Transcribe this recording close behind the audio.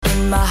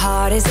In my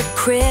heart is a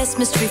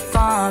Christmas tree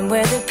farm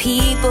where the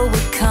people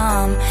would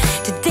come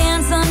to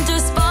dance under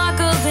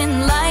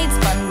sparkling lights,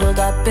 bundled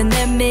up in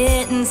their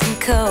mittens and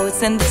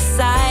coats, and the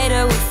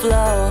cider would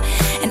flow.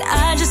 And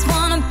I just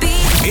wanna be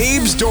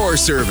Abe's Door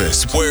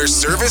Service, where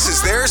service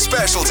is their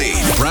specialty.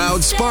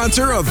 Proud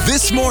sponsor of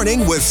This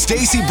Morning with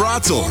Stacey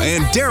Brotzel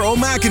and Daryl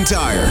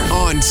McIntyre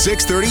on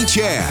 630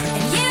 Chad.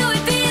 And you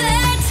would be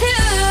there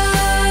too,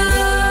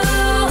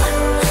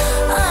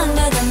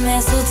 under the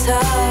mistletoe,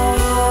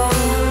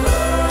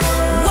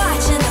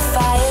 watching the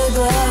fire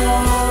glow,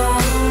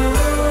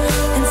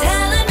 and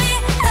telling me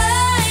I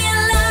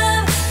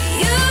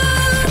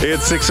love you.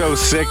 It's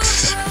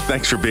 6:06.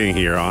 Thanks for being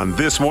here on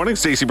This Morning.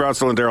 Stacey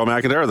Brotzel and Daryl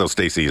McIntyre, though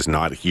Stacey is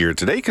not here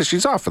today because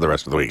she's off for the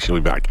rest of the week. She'll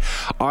be back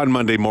on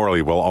Monday.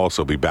 Morley will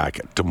also be back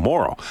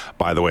tomorrow,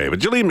 by the way. But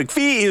Gillian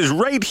McPhee is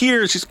right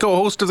here. She's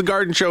co-host of The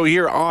Garden Show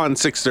here on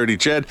 630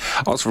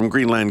 Ched, also from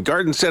Greenland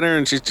Garden Center,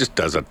 and she just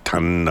does a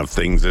ton of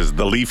things as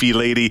the leafy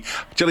lady.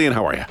 Gillian,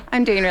 how are you?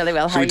 I'm doing really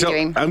well. How are you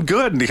doing? I'm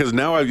good, because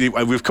now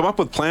we've come up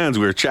with plans.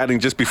 We were chatting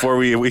just before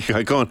we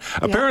got going.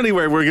 Apparently,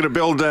 we're going to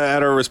build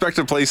at our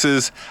respective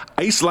places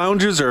ice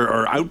lounges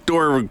or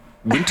outdoor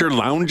winter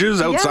lounges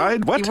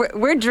outside. Yeah, What?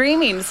 we're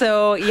dreaming.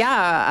 So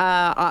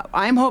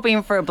I'm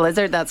hoping for a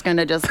blizzard that's going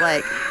to just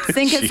like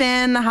sink us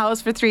in the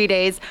house for 3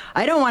 days.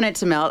 I don't want it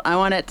to melt. I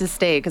want it to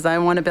stay because I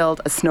want to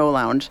build a snow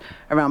lounge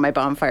around my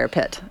bonfire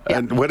pit. Yeah.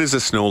 And what is a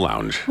snow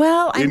lounge?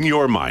 Well, in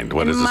your mind,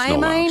 what is a snow lounge? In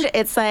my mind,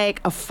 it's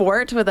like a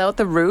fort without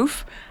the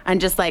roof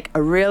and just like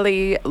a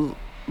really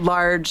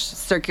large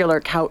circular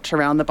couch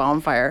around the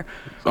bonfire.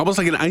 Almost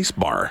like an ice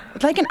bar.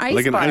 Like an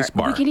ice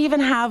bar. We could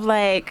even have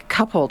like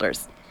cup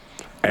holders.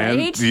 And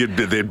right?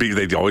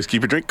 they'd always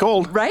keep your drink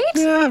cold. Right?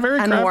 Yeah, very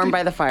And crafty. warm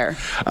by the fire.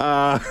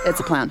 It's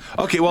a plan.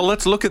 Okay, well,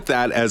 let's look at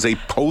that as a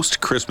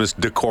post-Christmas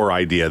decor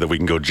idea that we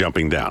can go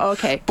jumping down.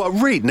 Okay. But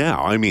right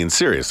now, I mean,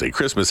 seriously,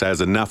 Christmas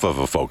has enough of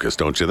a focus,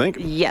 don't you think?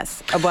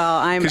 Yes.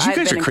 Well, Because you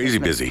guys are crazy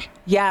busy.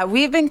 Yeah,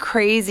 we've been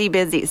crazy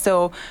busy.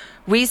 So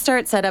we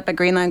start set up at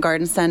Greenland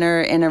Garden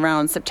Center in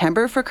around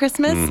September for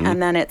Christmas,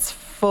 and then it's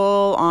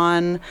full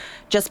on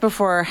just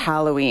before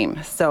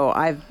Halloween. So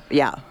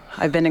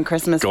I've been in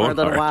Christmas for a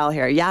little while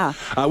here. Yeah.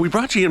 We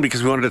brought you in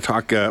because we wanted to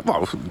talk,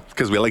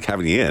 because we like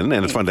having you in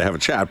and it's fun to have a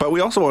chat, but we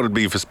also wanted to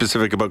be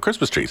specific about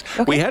Christmas trees.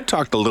 Okay. We had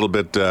talked a little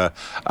bit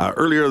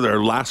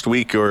earlier last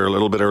week or a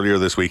little bit earlier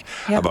this week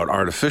about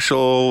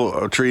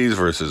artificial trees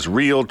versus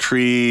real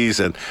trees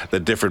and the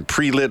different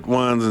pre-lit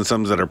ones and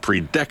some that are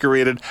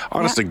pre-decorated.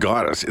 Honest to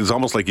God, it's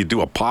almost like you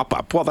do a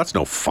pop-up. Well, that's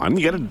no fun.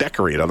 You got to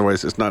decorate,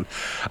 otherwise it's not.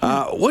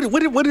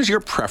 What is your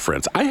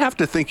preference? I have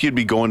to think you'd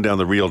be going down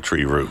the real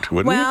tree route,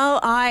 wouldn't you? Well,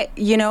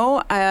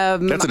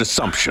 that's an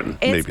assumption.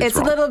 Maybe it's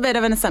a little bit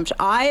of an assumption.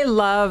 I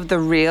love the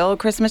real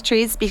Christmas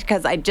trees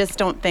because I just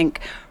don't think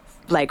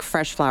like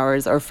fresh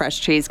flowers or fresh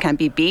trees can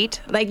be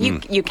beat. Like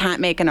you can't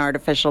make an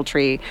artificial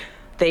tree.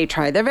 They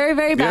try their very,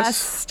 very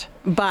best,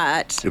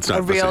 but it's not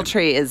a real same.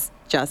 tree is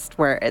just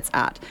where it's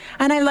at.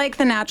 And I like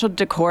the natural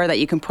decor that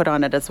you can put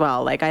on it as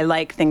well. Like I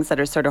like things that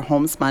are sort of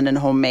homespun and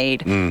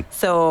homemade.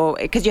 So,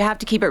 because you have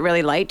to keep it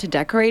really light to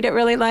decorate it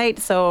really light.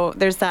 So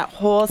there's that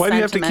whole Why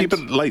sentiment. do you have to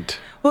keep it light?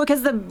 Well,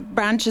 because the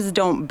branches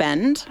don't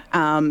bend.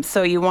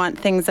 So you want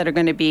things that are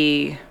going to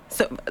be...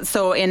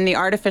 So in the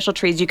artificial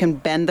trees, you can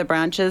bend the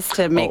branches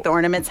to make the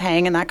ornaments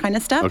hang and that kind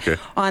of stuff. Okay.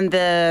 On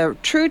the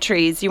true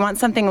trees, you want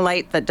something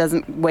light that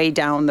doesn't weigh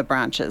down the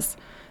branches.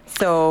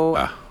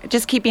 So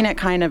just keeping it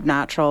kind of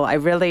natural. I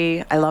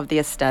love the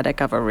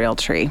aesthetic of a real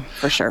tree,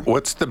 for sure.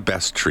 What's the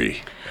best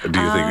tree? Do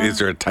you think, is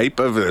there a type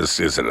of this?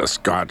 Is it a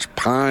Scotch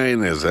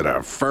pine? Is it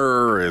a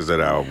fir? Is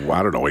it I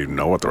don't even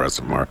know what the rest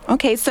of them are.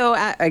 Okay, so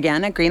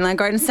again, at Greenland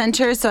Garden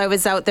Center. So I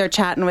was out there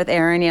chatting with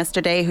Erin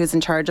yesterday, who's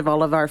in charge of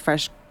all of our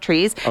fresh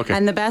trees. Okay.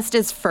 And the best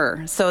is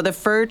fir. So the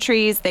fir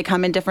trees, they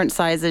come in different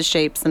sizes,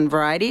 shapes, and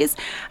varieties.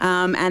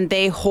 And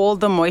they hold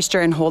the moisture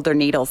and hold their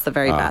needles the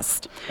very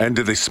best. And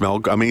do they smell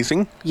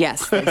amazing?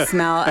 Yes, they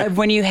smell.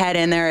 When you head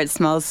in there, it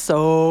smells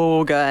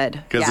so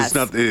good. Because it's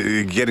not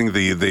getting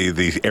the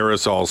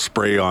aerosol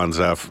spray-on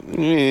stuff.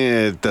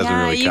 It doesn't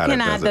really cut it, you can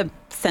does add it? the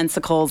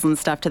sensicles and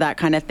stuff to that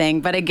kind of thing.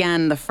 But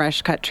again, the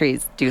fresh cut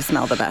trees do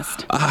smell the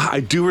best. I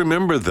do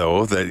remember,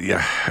 though,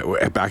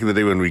 that back in the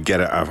day when we get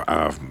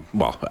a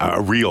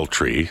real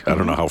tree, I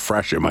don't know how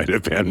fresh it might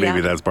have been.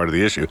 Maybe that's part of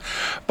the issue.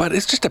 But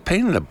it's just a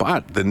pain in the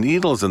butt. The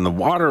needles and the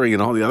watering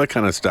and all the other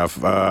kind of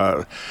stuff.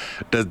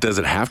 Does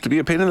it have to be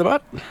a pain in the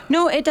butt?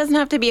 No, it doesn't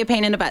have to be a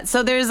pain in the butt.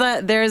 So there's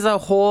a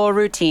whole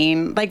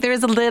routine. Like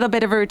there's a little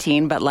bit of a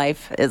routine, but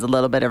life is a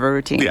little bit of a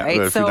routine,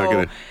 right? If you're not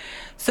gonna...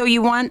 So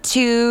you want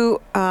to,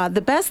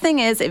 the best thing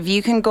is if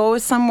you can go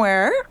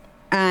somewhere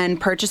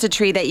and purchase a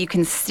tree that you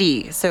can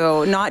see.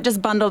 So not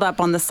just bundled up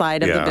on the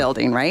side of the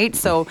building, right?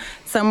 So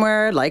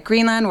somewhere like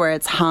Greenland where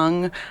it's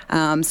hung,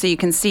 so you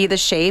can see the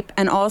shape.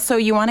 And also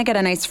you want to get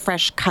a nice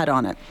fresh cut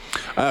on it.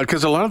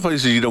 Because a lot of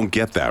places you don't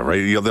get that,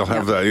 right? They'll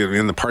have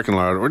in the parking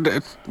lot,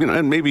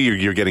 and maybe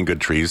you're getting good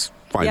trees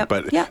fine. Yep.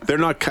 But Yep. they're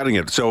not cutting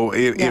it. So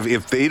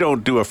if they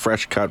don't do a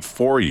fresh cut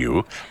for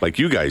you, like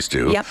you guys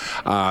do, Yep.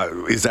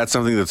 Is that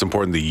something that's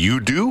important that you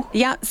do?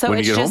 Yeah, so when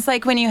it's you get just home?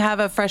 like when you have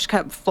a fresh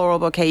cut floral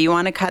bouquet, you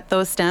want to cut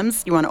those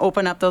stems, you want to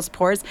open up those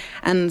pores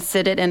and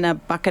sit it in a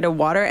bucket of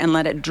water and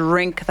let it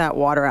drink that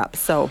water up.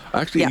 So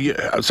Actually,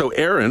 so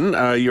Aaron,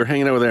 you're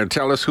hanging out with Aaron.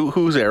 Tell us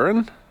who's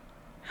Aaron?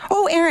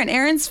 Oh, Aaron.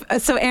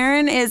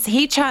 Aaron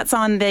he chats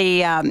on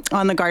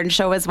the garden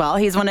show as well.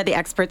 He's one of the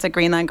experts at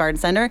Greenland Garden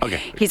Center.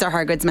 Okay. He's our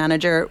hard goods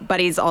manager, but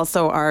he's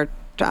also our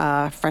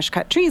fresh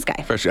cut trees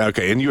guy.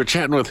 Okay, and you were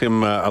chatting with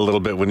him a little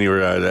bit when you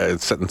were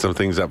setting some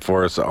things up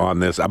for us on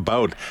this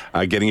about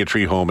getting a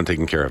tree home and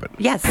taking care of it.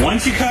 Yes.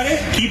 Once you cut it,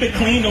 keep it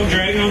clean. Don't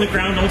drag it on the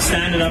ground. Don't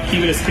stand it up.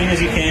 Keep it as clean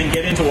as you can.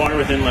 Get into water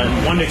within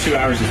 1 to 2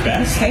 hours is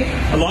best. Okay.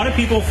 A lot of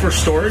people, for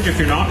storage, if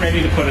you're not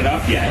ready to put it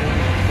up yet,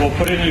 will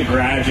put it in a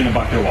garage in a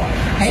bucket of water.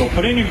 Okay. So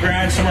put it in your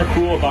garage somewhere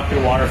cool, a bucket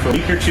of water for a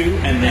week or two,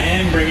 and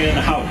then bring it in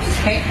the house.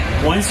 Okay.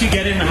 Once you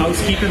get it in the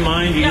house, keep in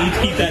mind you need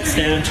to keep that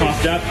stand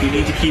topped up. You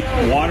need to keep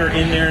water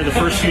in there. The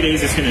first few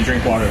days it's going to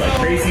drink water like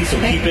crazy, so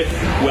keep it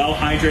well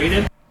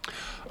hydrated.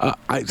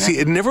 I see.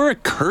 It never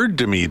occurred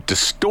to me to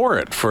store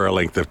it for a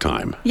length of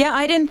time. Yeah,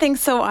 I didn't think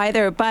so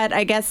either, but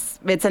I guess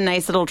it's a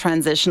nice little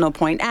transitional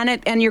point.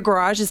 And your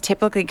garage is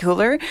typically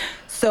cooler,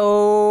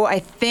 so I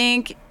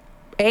think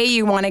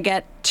you want to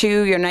get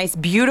to your nice,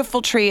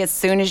 beautiful tree as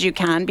soon as you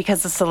can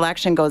because the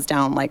selection goes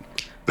down like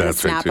the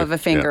That's right, snap too. of a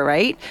finger,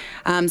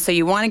 Yeah. right? So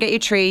you want to get your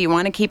tree, you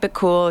want to keep it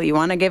cool, you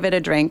want to give it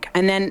a drink,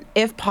 and then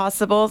if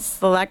possible,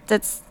 select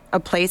a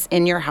place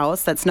in your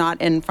house that's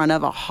not in front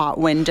of a hot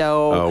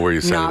window, where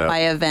you set not it up. by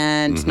a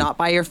vent, not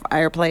by your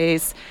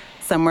fireplace,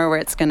 somewhere where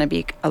it's going to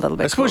be a little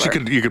bit I suppose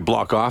cooler. you could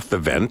block off the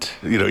vent.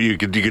 You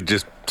could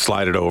just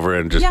slide it over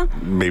and just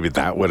maybe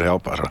that would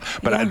help. I don't know,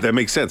 but that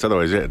makes sense.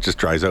 Otherwise, it just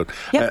dries out.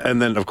 Yep.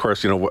 And then, of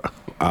course,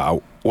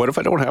 what if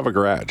I don't have a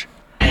garage?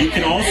 You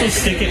can also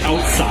stick it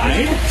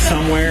outside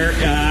somewhere,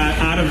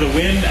 out of the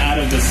wind, out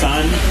of the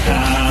sun,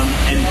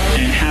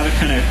 and have it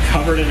kind of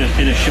covered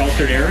in a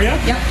sheltered area.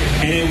 Yep.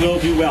 And it will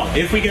do well.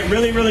 If we get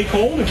really, really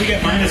cold, if we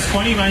get minus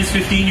 20, minus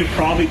 15, you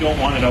probably don't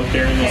want it out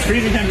there in those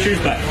freezing temperatures,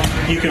 but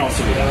you can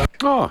also do that.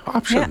 Oh,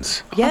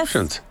 options. Yes.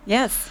 Options.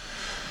 Yes.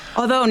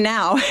 Although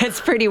now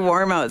it's pretty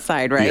warm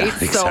outside, right? Yeah,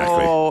 exactly.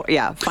 So,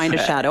 find a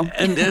shadow.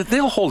 And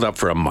they'll hold up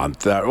for a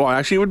month. Well,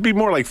 actually, it would be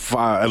more like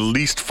at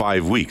least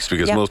 5 weeks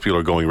because most people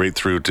are going right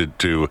through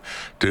to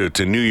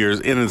New Year's.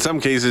 And in some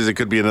cases, it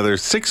could be another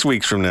 6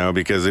 weeks from now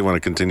because they want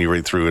to continue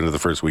right through into the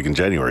first week in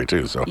January,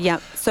 too. So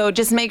So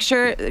just make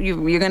sure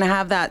you're going to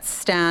have that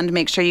stand.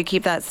 Make sure you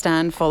keep that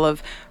stand full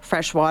of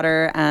fresh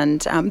water.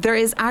 And there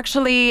is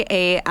actually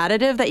a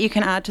additive that you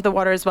can add to the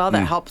water as well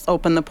that helps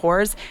open the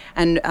pores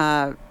and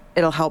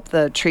it'll help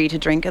the tree to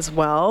drink as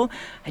well.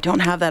 I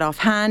don't have that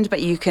offhand,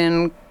 but you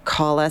can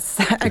call us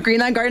at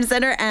Greenland Garden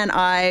Center, and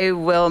I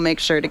will make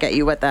sure to get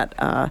you what that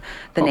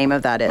the name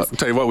of that is. I'll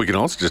tell you what, we can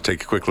also just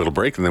take a quick little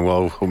break, and then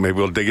maybe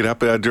we'll dig it up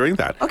during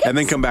that, Okay. and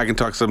then come back and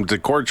talk some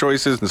decor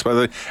choices and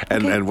stuff.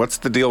 And what's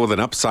the deal with an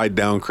upside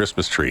down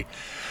Christmas tree?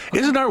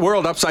 Isn't our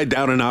world upside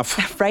down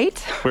enough?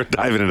 Right? We're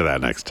diving into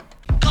that next.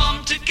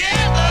 Come together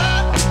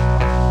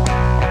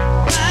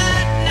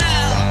right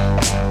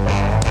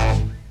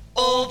now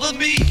over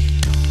me.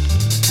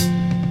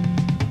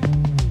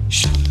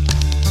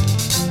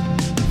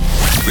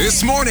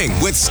 This morning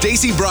with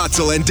Stacey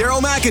Brotzel and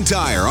Daryl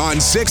McIntyre on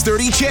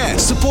 630 CHED.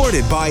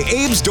 Supported by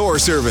Abe's Door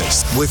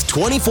Service with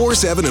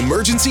 24/7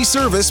 emergency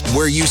service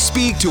where you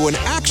speak to an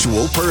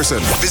actual person.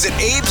 Visit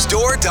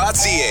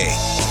abesdoor.ca.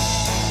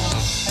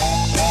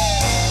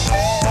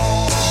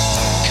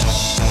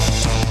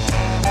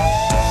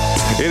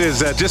 It is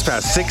just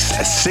past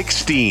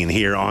 6:16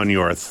 here on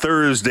your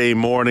Thursday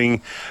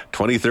morning,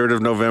 23rd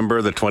of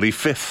November. The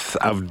 25th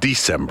of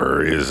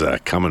December is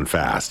coming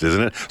fast,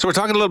 isn't it? So we're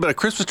talking a little bit of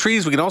Christmas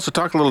trees. We can also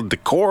talk a little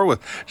decor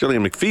with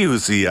Jillian McPhee,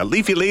 who's the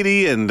leafy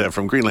lady and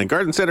from Greenland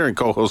Garden Center and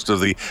co-host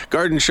of the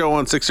Garden Show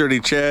on 630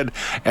 CHED,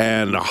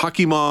 and a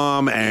hockey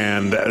mom,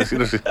 and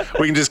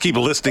we can just keep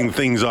listing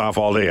things off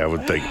all day, I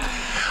would think.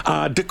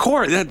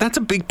 Decor, that's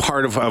a big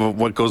part of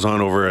what goes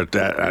on over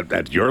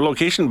at your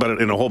location,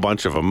 but in a whole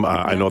bunch of them.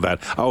 I know that.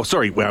 Oh,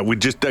 sorry, we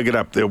just dug it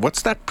up.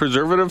 What's that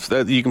preservative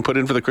that you can put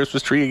in for the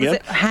Christmas tree again? Is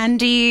it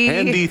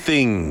handy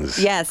things.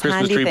 Yes,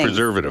 Christmas handy tree things.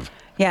 preservative.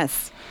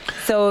 Yes.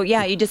 So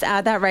you just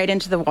add that right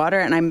into the water,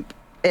 and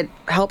it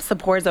helps the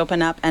pores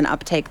open up and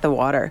uptake the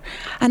water.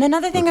 And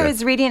another thing I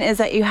was reading is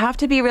that you have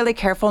to be really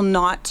careful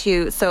not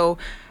to. So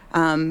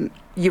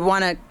you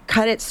want to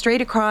cut it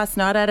straight across,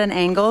 not at an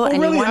angle. Oh, and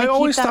really? You want to I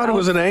always keep that thought it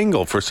was an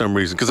angle for some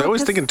reason because I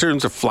always think in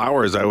terms of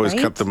flowers, I always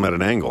cut them at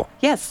an angle.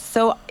 Yes.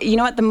 So you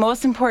know what? The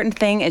most important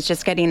thing is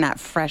just getting that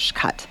fresh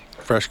cut.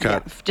 Fresh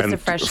cut. Yeah, just and a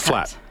fresh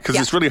flat. cut. Because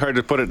it's really hard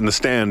to put it in the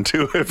stand,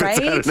 too, if Right?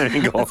 it's at an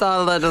angle. It's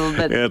all a little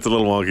bit. Yeah, it's a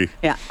little wonky.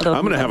 Yeah, a little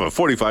I'm going to bit. have a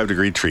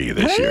 45-degree tree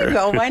this There year. you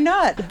go. Why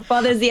not?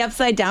 Well, there's the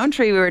upside down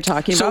tree we were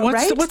talking So about,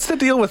 right? what's the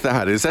deal with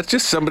that? Is that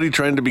just somebody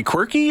trying to be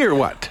quirky or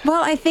what?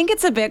 Well, I think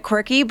it's a bit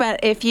quirky, but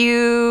if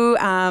you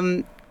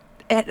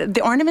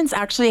the ornaments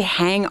actually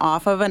hang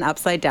off of an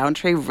upside down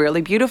tree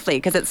really beautifully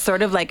because it's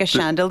sort of like a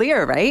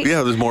chandelier, right?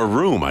 Yeah, there's more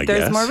room, I guess.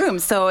 There's more room.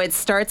 So it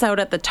starts out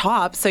at the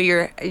top, so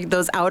you're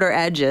those outer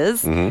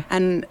edges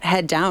and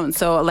head down.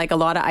 So like a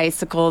lot of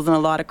icicles and a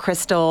lot of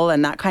crystal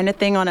and that kind of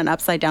thing on an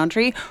upside down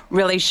tree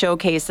really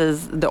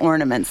showcases the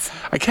ornaments.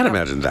 I can't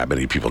imagine that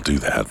many people do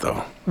that,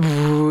 though.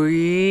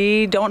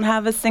 We don't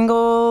have a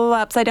single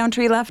upside down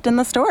tree left in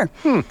the store.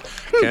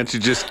 Can't you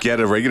just get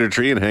a regular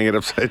tree and hang it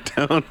upside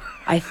down?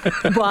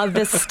 Well,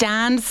 the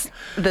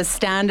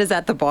stand is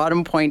at the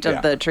bottom point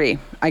of the tree.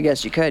 I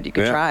guess you could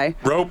try.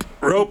 Rope,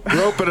 and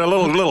a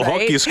little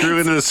hook you screw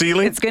into the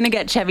ceiling. It's going to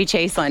get Chevy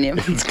Chase on you.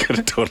 It's going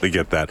to totally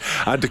get that.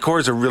 Decor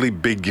is a really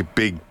big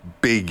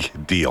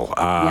deal.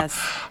 Yes.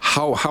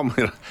 How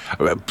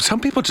some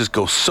people just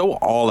go so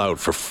all out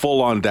for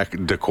full on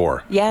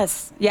decor.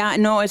 Yes. Yeah,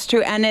 no, it's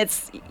true. And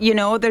it's,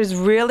 there's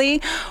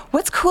really,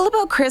 what's cool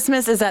about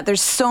Christmas is that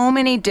there's so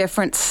many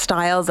different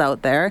styles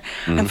out there.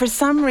 And for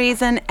some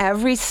reason,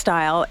 every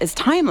style is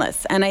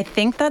timeless. And I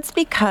think that's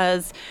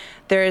because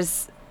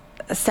there's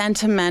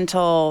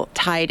sentimental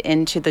tied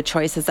into the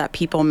choices that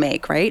people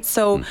make, right?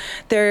 So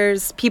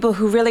there's people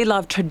who really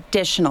love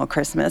traditional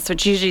Christmas,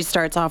 which usually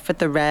starts off with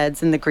the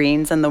reds and the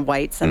greens and the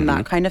whites and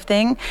that kind of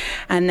thing.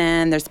 And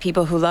then there's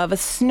people who love a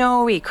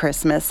snowy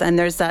Christmas, and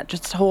there's that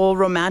just whole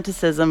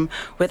romanticism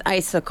with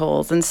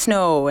icicles and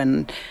snow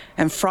and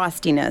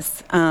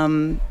frostiness.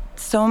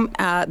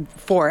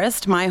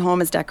 Forest, my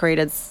home is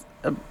decorated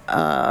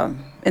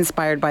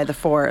inspired by the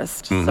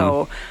forest.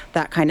 So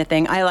that kind of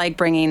thing. I like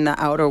bringing the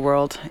outer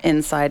world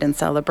inside and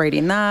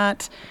celebrating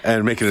that.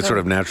 And making it sort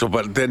of natural.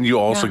 But then you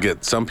also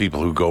get some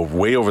people who go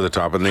way over the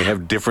top and they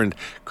have different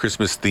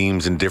Christmas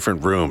themes in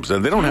different rooms.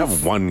 And they don't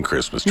have one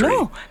Christmas tree.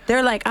 No.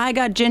 They're like, I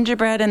got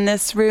gingerbread in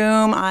this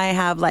room. I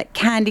have like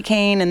candy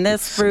cane in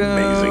this room.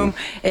 Amazing.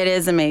 It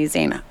is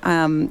amazing.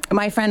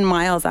 My friend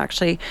Miles,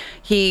 actually,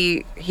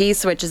 he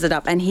switches it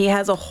up. And he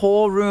has a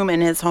whole room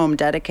in his home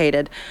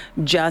dedicated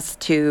just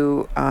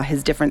to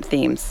his different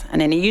themes. And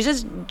then he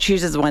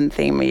chooses one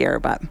theme a year,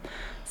 but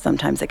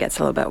sometimes it gets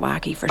a little bit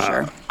wacky for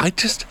sure. I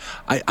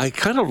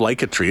kind of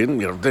like a tree,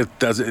 and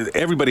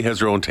everybody has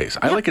their own taste.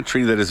 I like a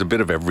tree that is a bit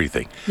of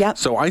everything. Yep.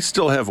 So I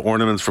still have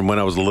ornaments from when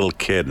I was a little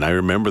kid, and I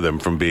remember them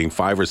from being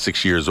 5 or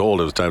 6 years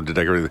old. It was time to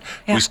decorate.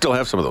 Yeah. We still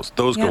have some of those.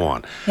 Those go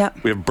on.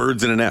 Yep. We have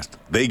birds in a nest.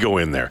 They go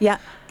in there. Yeah.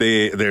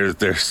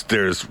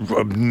 There's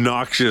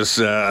obnoxious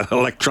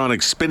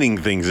electronic spinning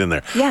things in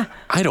there. Yeah.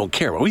 I don't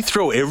care. We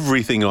throw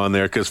everything on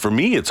there because for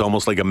me, it's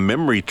almost like a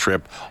memory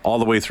trip all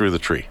the way through the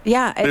tree.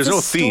 Yeah, it's There's no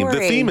a theme. The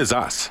story. theme is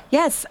us.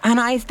 Yes, and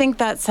I think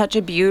that's such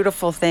a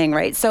beautiful thing,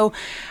 right? So,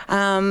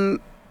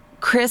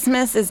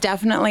 Christmas is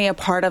definitely a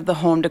part of the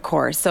home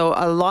decor. So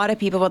a lot of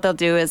people, what they'll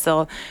do is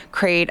they'll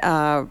create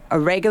a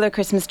regular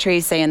Christmas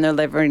tree, say in their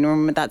living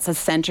room. That's a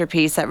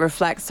centerpiece that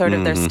reflects sort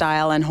of their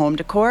style and home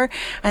decor.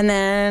 And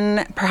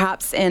then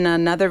perhaps in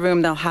another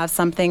room, they'll have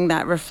something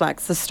that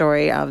reflects the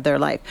story of their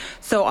life.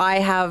 So I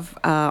have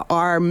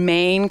our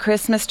main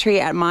Christmas tree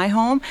at my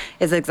home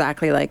is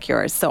exactly like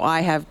yours. So I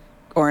have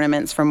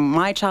ornaments from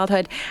my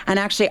childhood, and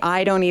actually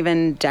I don't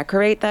even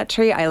decorate that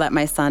tree. I let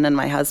my son and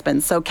my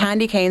husband. So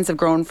candy canes have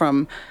grown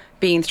from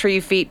being 3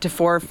 feet to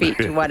 4 feet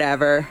to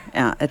whatever.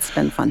 Yeah, it's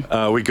been fun.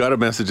 We got a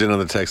message in on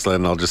the text line,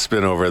 and I'll just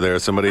spin over there.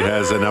 Somebody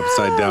has an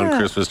upside down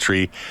Christmas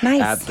tree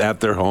at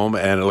their home,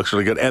 and it looks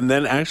really good. And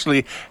then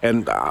actually,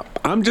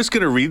 I'm just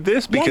going to read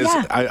this because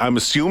I'm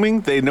assuming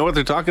they know what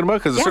they're talking about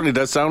because it certainly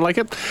does sound like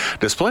it.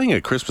 Displaying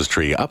a Christmas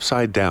tree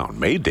upside down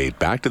may date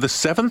back to the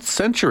 7th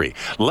century.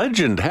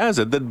 Legend has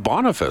it that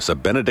Boniface, a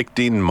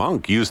Benedictine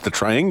monk, used the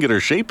triangular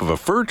shape of a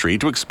fir tree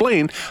to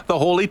explain the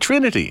Holy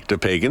Trinity to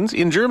pagans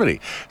in Germany.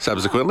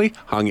 Subsequently,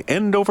 hung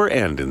end over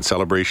end in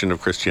celebration of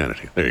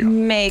Christianity. There you go.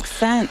 Makes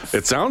sense.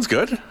 It sounds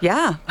good.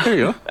 Yeah. There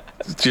you go.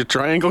 It's your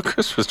triangle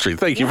Christmas tree.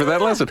 Thank you for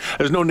that lesson.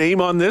 There's no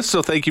name on this,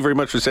 so thank you very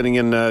much for sending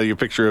in your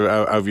picture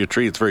of your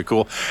tree. It's very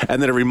cool. And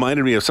then it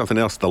reminded me of something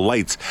else, the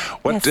lights.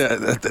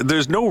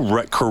 There's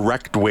no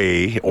correct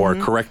way or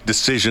correct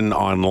decision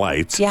on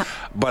lights,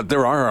 but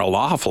there are an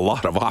awful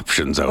lot of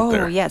options out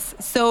there. Oh, yes.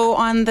 So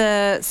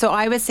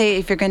I would say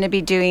if you're going to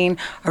be doing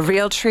a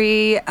real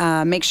tree,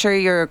 make sure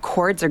your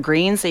cords are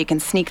green so you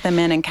can sneak them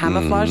in and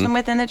camouflage them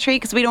within the tree,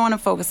 because we don't want to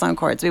focus on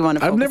cords. We want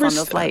to focus on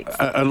those lights.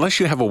 Unless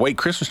you have a white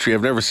Christmas tree,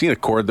 I've never seen a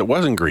cord that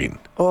wasn't green.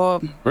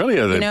 Oh, really?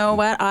 You know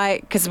what?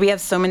 Because we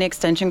have so many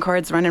extension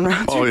cords running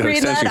around through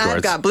Greenland.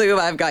 I've got blue,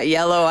 I've got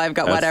yellow, I've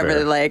got whatever.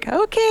 Fair. Like,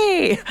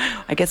 okay,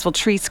 I guess we'll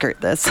tree skirt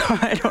this.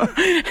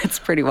 It's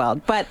pretty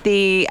wild. But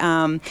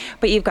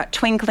but you've got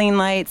twinkling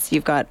lights.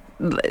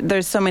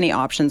 There's so many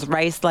options,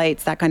 rice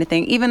lights, that kind of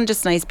thing. Even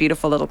just nice,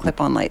 beautiful little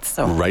clip-on lights.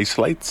 So rice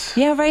lights?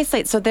 Yeah, rice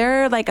lights. So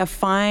they're like a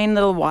fine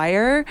little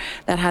wire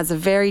that has a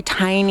very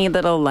tiny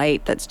little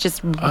light that's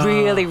just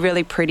really,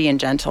 really pretty and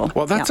gentle.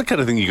 Well, that's the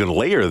kind of thing you can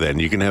layer then.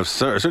 You can have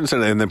certain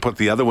and then put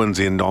the other ones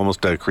in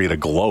almost to create a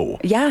glow.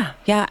 Yeah.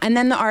 And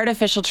then the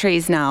artificial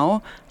trees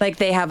now, like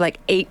they have like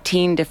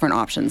 18 different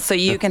options. So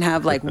you can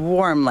have like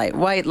warm light,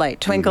 white light,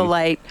 twinkle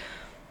light,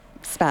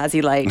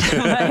 spazzy light.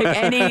 Like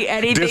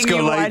anything Disco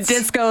you lights. want.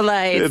 Disco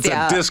lights. It's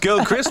a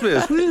disco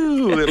Christmas.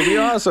 Woo, it'll be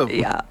awesome.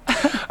 Yeah.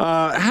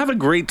 Have a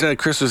great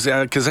Christmas,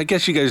 because I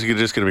guess you guys are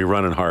just going to be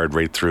running hard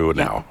right through it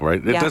now,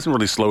 right? It doesn't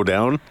really slow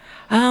down.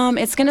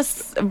 It's going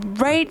to,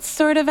 right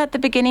sort of at the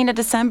beginning of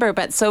December,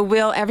 but so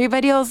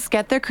everybody will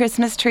get their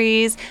Christmas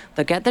trees,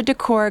 they'll get their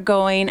decor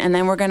going, and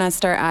then we're going to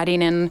start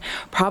adding in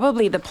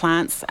probably the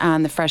plants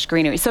and the fresh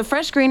greenery. So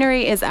fresh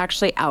greenery is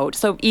actually out.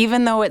 So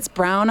even though it's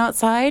brown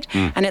outside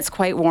and it's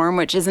quite warm,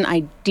 which isn't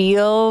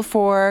ideal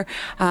for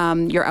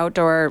your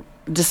outdoor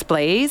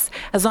displays,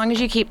 as long as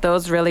you keep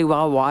those really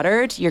well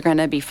watered, you're going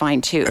to be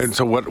fine too. And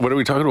so what are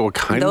we talking about? What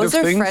kind those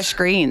of are things? fresh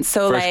greens.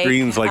 So fresh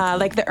greens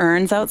like the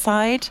urns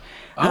outside,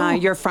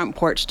 your front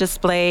porch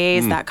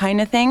displays, that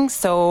kind of thing.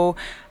 So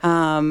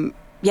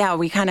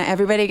we kind of,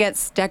 everybody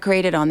gets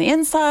decorated on the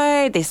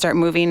inside. They start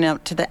moving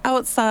out to the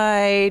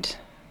outside.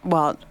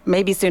 Well,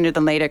 maybe sooner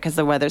than later because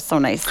the weather's so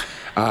nice.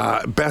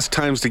 Best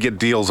times to get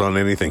deals on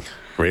anything.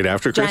 Right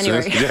after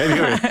Christmas.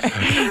 January.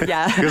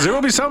 Yeah. Because there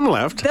will be something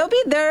left.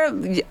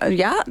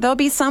 There'll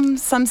be some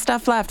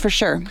stuff left for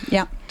sure.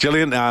 Yeah.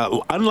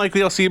 Jillian,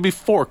 unlikely I'll see you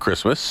before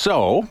Christmas,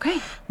 so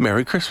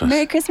Merry Christmas.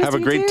 Merry Christmas.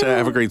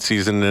 Have a great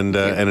season and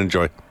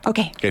enjoy.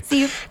 Okay.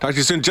 See you. Talk to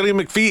you soon.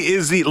 Jillian McPhee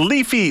is the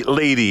Leafy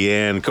Lady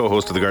and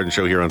co-host of the Garden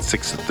Show here on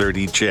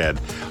 6:30 CHED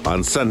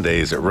on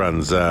Sundays. It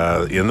runs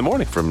in the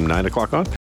morning from 9 o'clock on.